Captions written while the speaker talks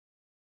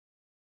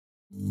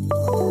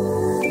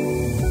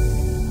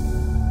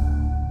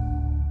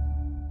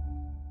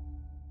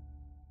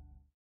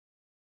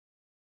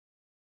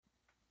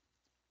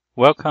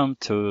Welcome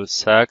to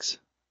SACS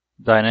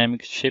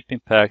Dynamic Ship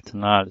Impact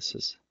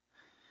Analysis.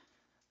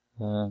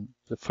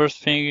 The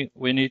first thing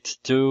we need to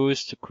do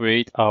is to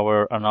create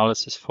our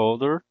analysis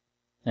folder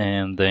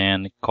and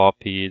then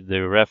copy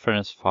the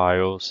reference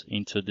files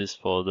into this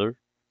folder.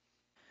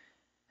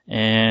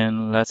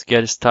 And let's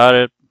get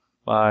started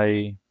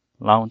by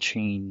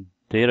launching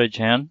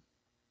DataGen.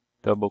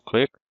 Double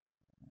click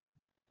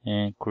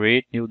and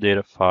create new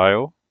data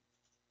file.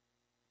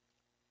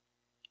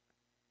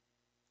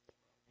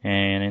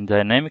 And in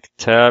Dynamic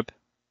tab,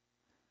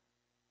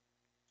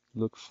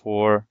 look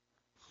for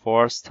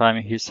Force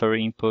Time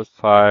History Input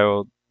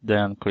File,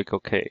 then click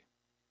OK.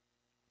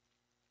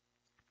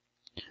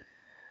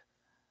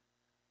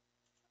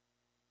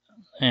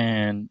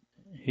 And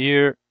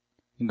here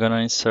I'm gonna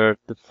insert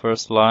the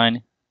first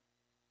line,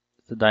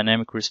 the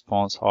dynamic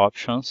response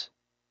options.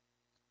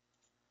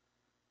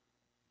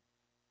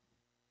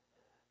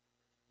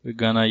 We're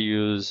gonna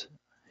use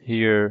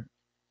here,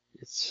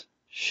 it's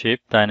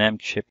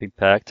dynamic ship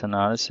impact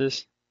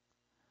analysis.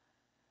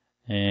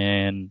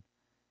 And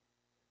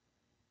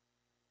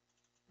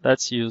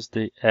let's use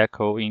the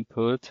echo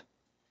input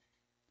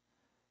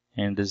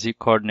and the z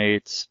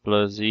coordinates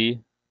plus z.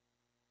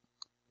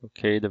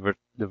 Okay, the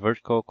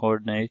vertical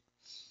coordinate.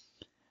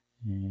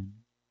 And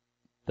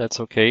that's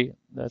okay.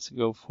 Let's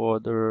go for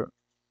the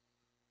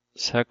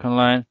second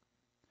line.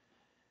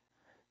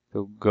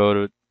 So go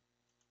to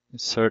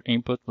insert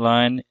input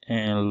line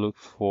and look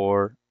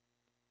for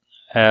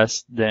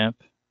S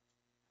damp,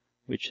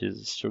 which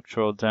is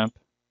structural damp,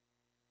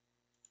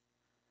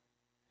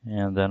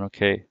 and then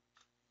OK.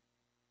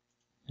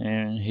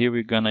 And here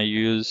we're gonna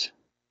use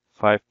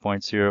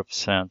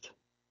 5.0%.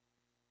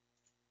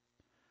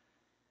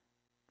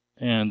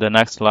 And the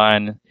next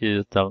line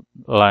is the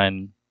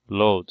line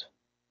load.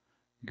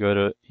 Go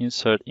to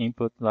insert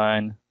input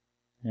line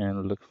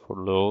and look for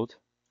load.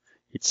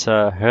 It's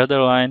a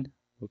header line,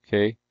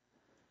 okay.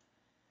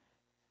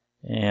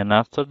 And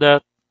after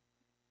that,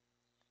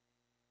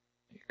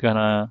 you're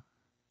gonna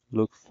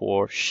look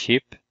for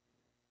ship.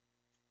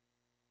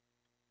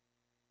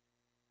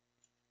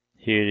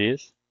 Here it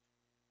is.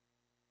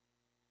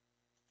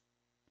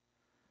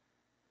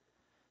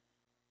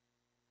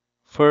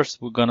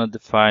 First, we're gonna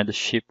define the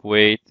ship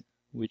weight,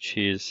 which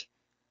is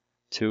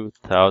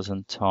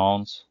 2,000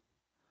 tons,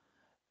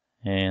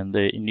 and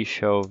the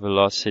initial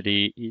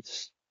velocity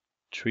is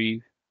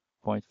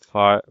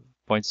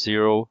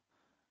 3.0,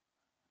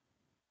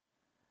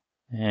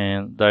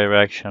 and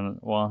direction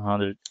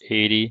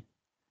 180,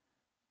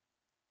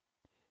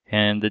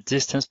 and the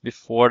distance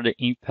before the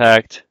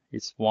impact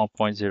is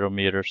 1.0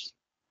 meters,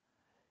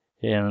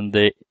 and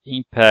the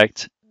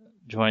impact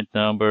joint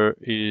number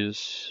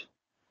is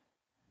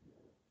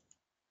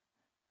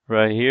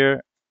right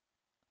here,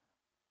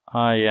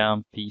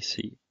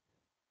 IMPC.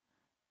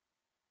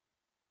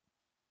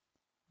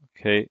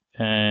 Okay,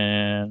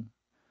 and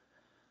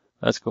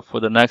let's go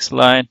for the next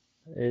line.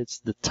 It's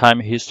the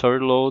time history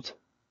load.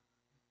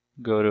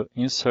 Go to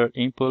insert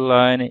input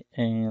line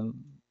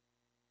and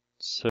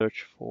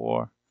search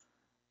for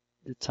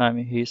the time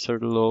history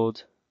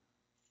load.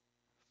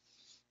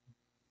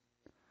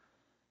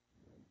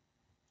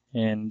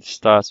 And it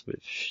starts with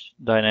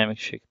dynamic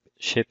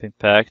ship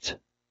impact.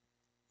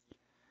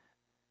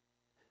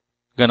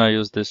 Gonna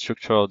use the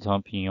structural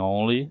dumping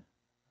only.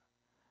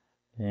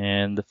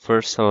 And the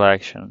first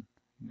selection,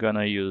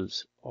 gonna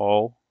use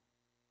all.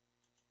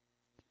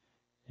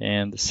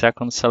 And the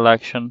second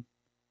selection,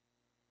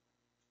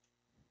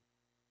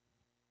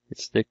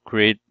 it's the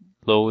create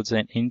loads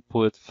and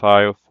input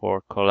file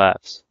for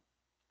collapse.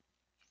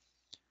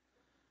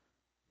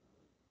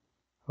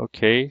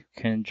 Okay,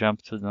 can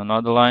jump to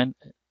another line.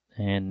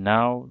 And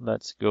now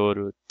let's go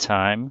to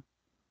time.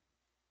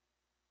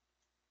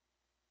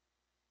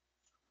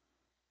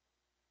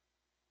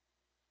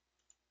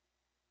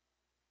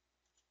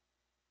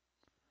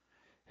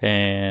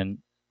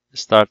 And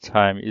start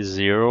time is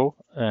 0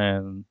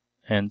 and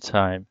end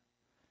time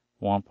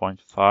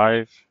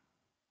 1.5,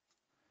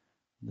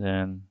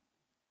 then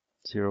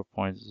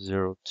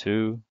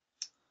 0.02,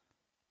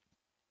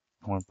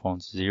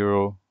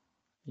 1.0,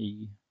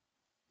 E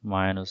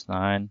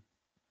 -9,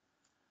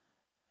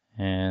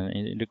 and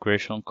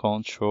integration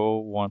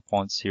control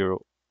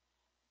 1.0.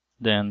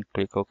 Then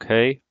click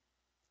OK.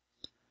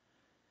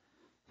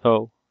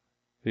 So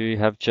we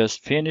have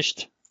just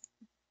finished.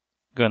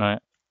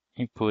 Gonna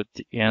input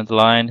the end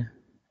line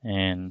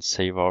and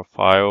save our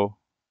file.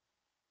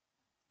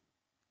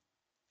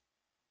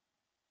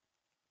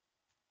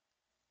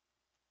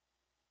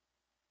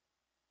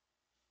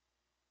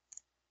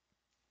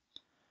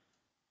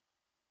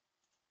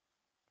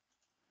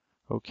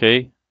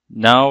 Okay,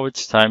 now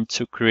it's time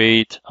to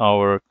create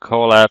our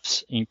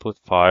collapse input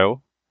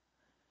file.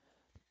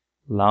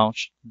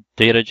 Launch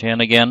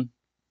DataGen again.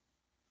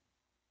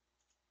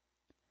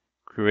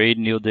 Create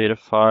new data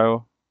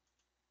file.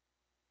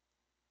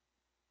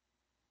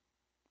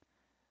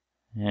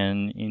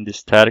 And in the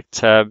static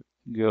tab,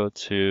 go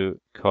to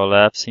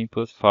collapse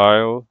input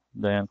file,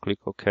 then click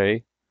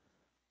OK.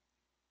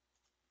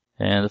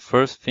 And the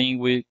first thing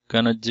we're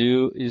gonna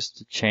do is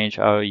to change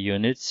our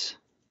units.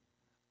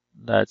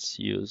 Let's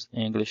use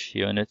English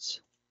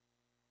units.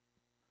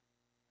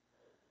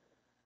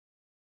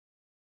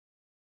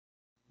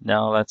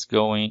 Now let's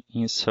go and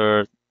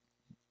insert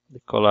the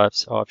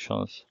collapse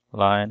options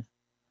line.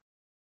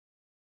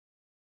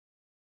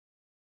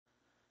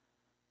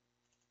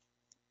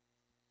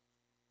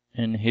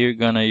 And here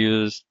gonna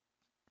use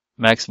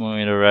maximum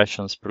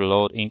iterations per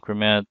load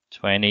increment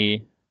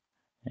 20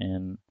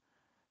 and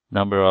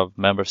number of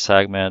member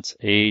segments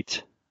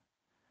 8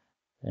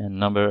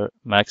 and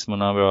maximum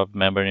number of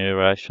member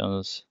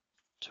iterations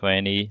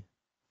 20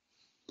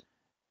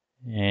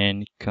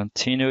 and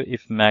continue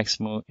if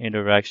maximum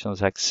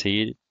interactions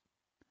exceed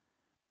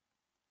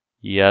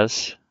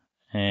yes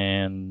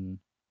and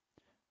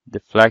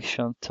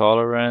deflection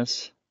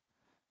tolerance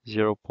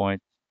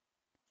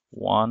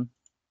 0.1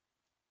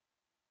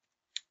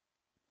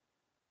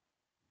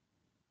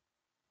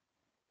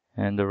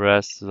 and the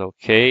rest is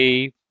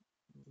okay.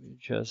 We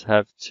just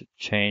have to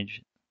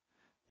change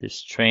the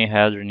strain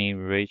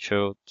hadroning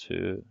ratio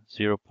to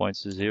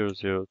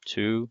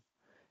 0.002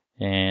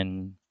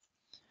 and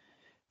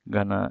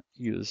gonna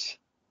use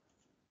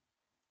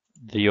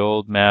the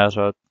old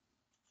method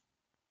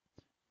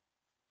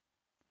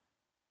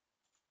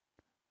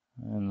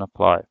and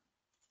apply.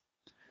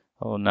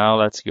 Oh, now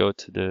let's go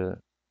to the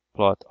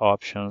plot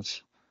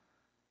options.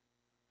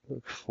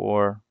 Look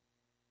for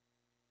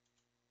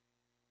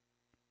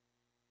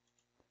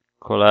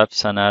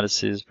collapse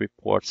analysis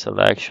report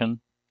selection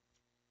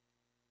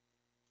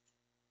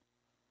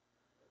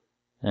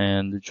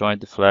and the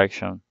joint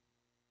deflection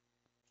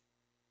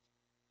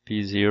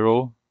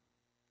P0,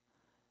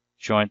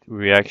 joint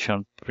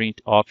reaction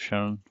print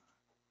option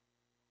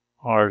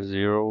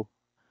R0,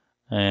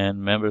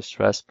 and member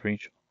stress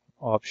print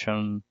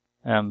option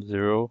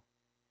M0.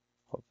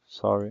 Oh,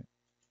 sorry.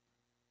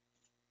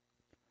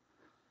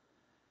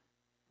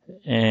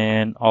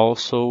 And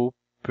also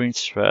print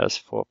stress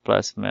for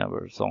plastic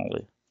members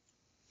only.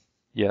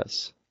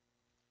 Yes.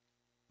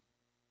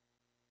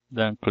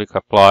 Then click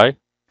apply.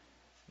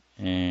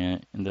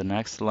 And in the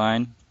next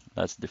line,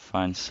 let's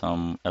define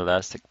some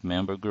elastic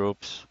member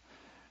groups.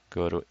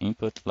 Go to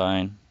input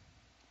line,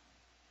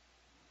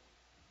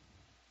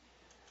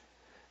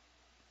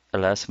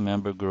 elastic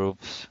member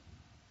groups,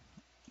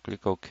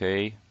 click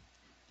OK,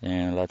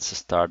 and let's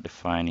start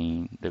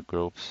defining the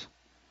groups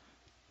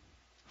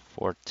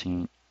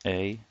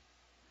 14A,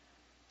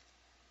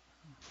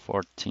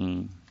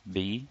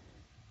 14B,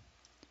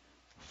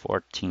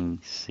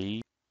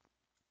 14C.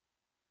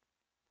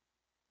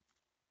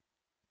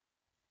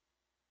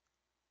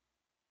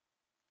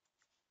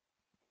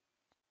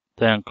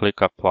 Then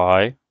click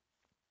apply.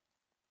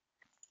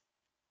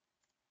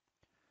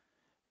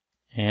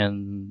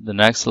 And the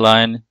next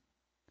line,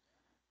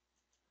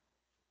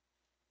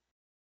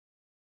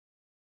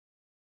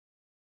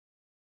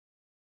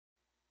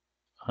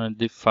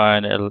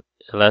 define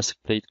elastic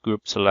plate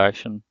group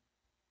selection.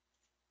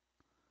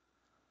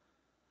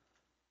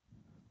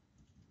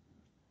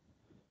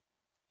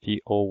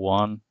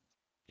 P01,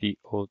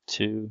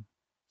 P02,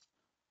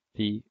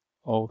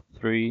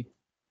 P03,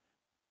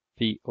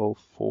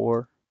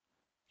 P04,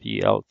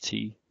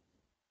 PLT.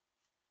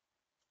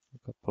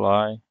 Click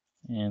apply,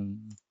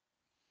 and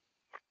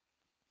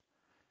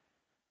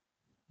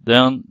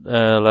then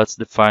let's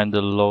define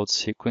the load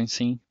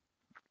sequencing.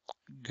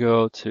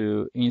 Go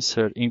to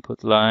insert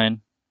input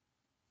line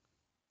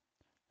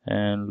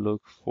and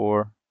look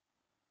for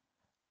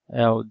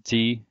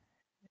LD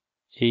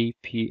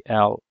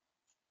APL.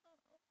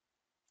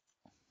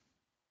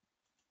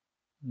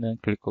 Then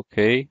click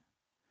OK.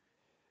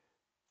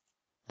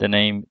 The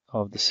name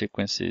of the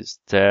sequence is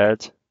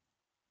dead.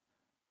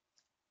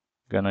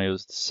 Gonna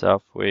use the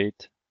self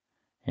weight,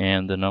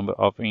 and the number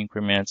of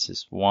increments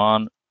is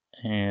 1,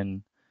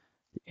 and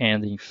the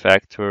ending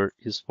factor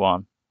is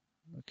 1.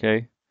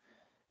 Okay,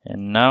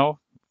 and now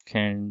we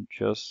can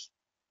just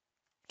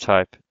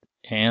type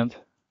end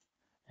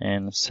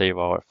and save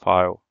our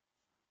file.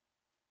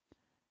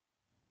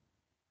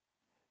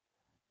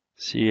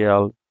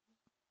 clp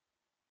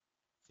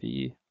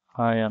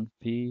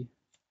inp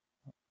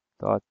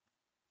dot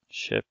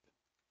ship.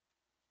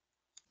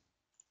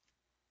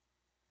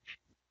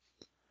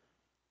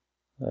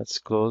 Let's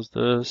close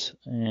this,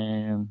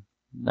 and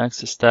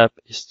next step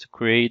is to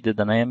create the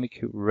dynamic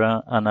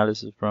run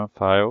analysis run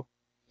file.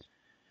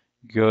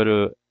 Go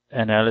to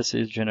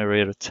analysis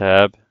generator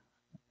tab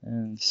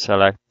and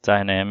select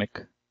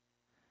dynamic,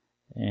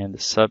 and the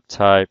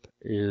subtype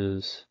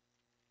is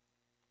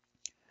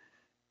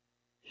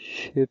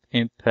ship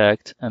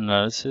impact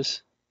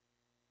analysis.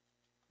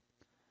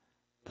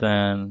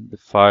 Then the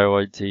file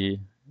ID,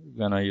 we're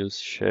gonna use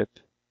ship,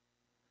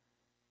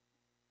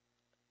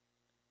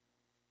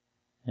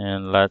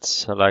 and let's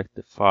select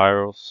the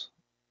files.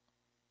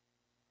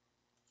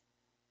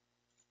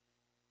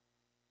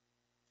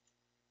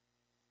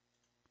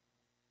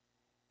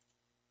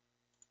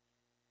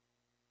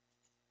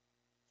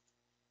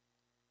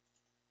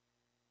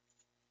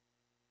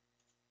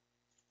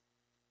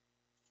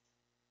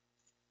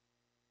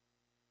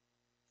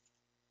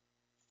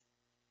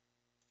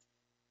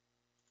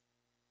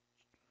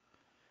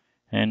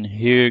 And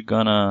here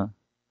gonna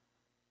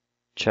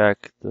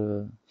check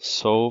the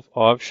solve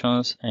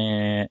options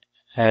and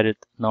edit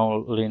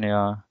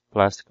non-linear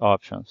plastic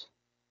options.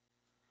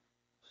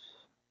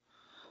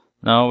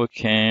 Now we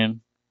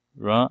can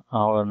run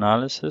our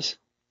analysis.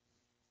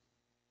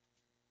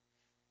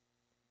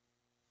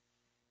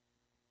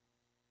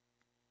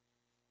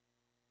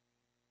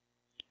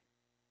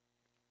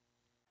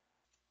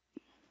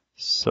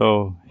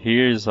 So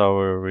here's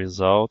our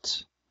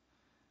results,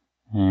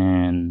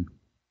 and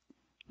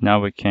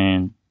now we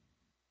can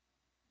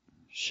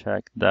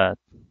check that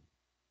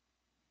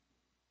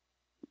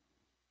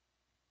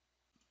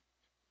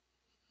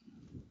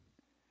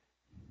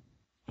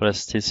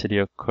plasticity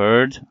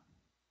occurred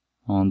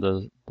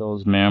on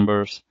those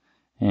members,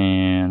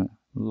 and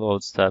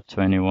load step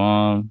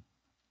 21,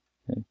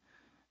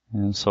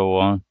 and so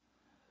on.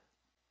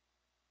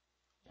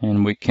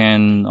 And we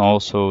can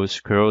also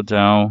scroll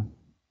down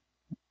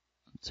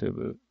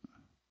to,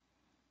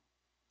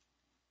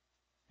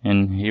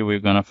 and here we're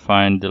gonna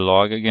find the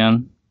log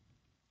again.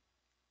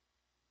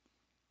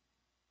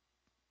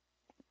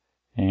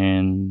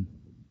 And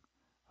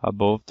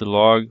above the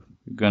log,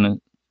 we're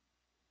gonna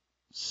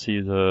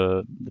see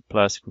the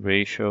plastic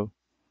ratio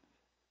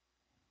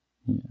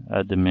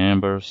at the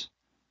members.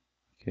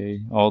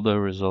 Okay, all the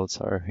results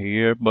are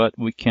here, but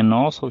we can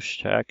also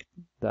check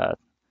that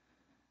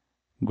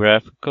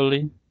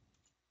graphically.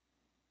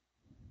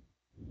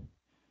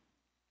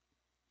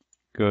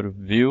 Go to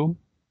View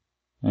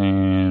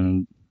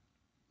and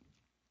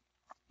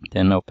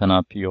then open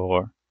up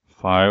your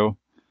file.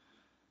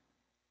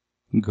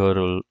 Go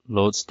to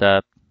Load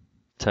Step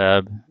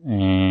tab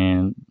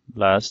and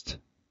last.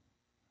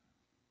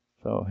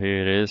 So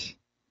here it is.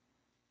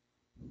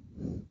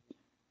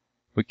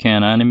 We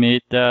can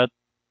animate that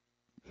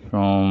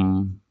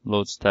from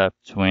load step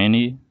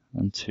 20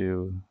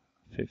 until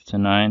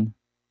 59.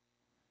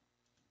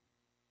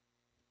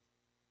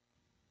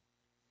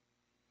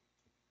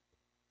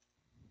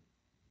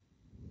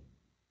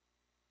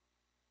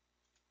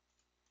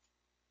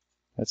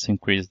 Let's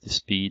increase the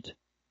speed.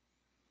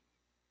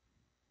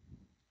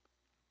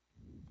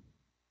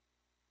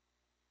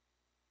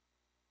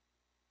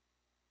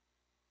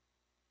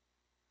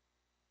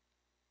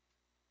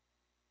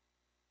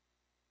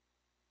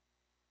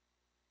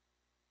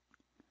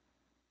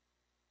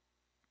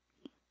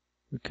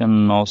 We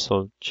can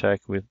also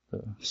check with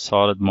the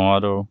solid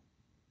model.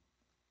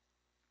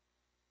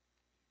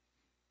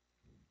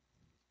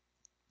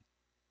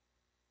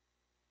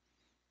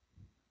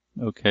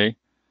 Okay,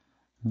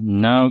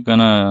 now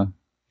gonna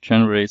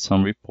generate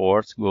some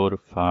reports. Go to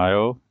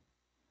File,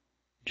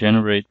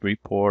 Generate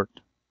Report,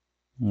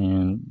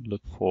 and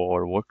look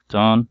for Work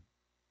Done.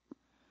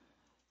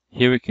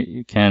 Here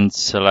you can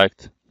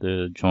select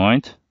the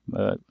joint,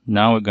 but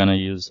now we're gonna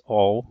use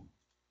All,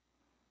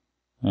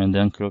 and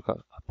then click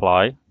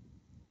Apply.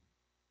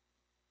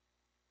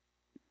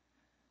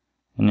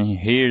 And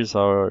here's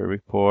our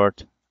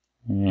report,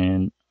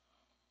 and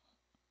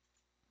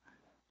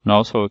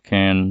also we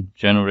can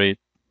generate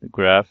the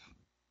graph.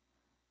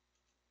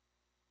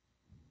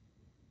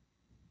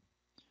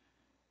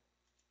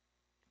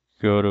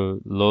 Go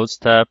to Load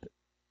Step,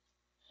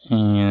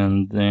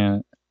 and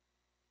then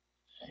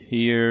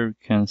here you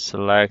can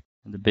select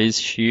the base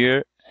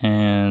shear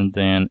and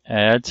then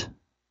Add,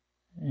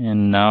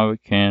 and now we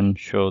can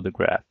show the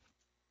graph.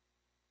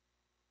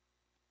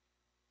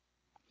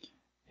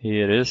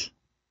 Here it is.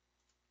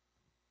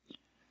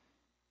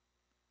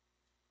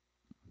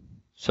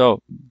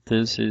 So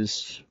this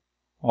is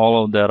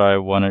all that I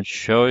wanted to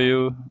show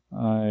you.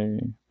 I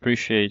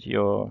appreciate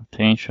your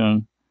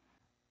attention.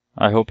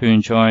 I hope you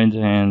enjoyed,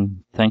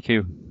 and thank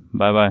you.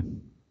 Bye-bye.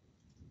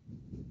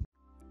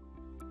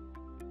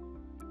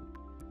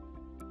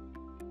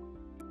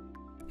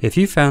 If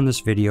you found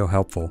this video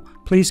helpful,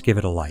 please give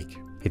it a like.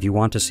 If you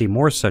want to see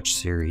more such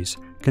series,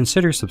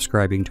 consider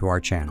subscribing to our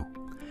channel.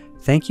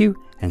 Thank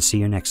you, and see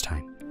you next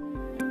time.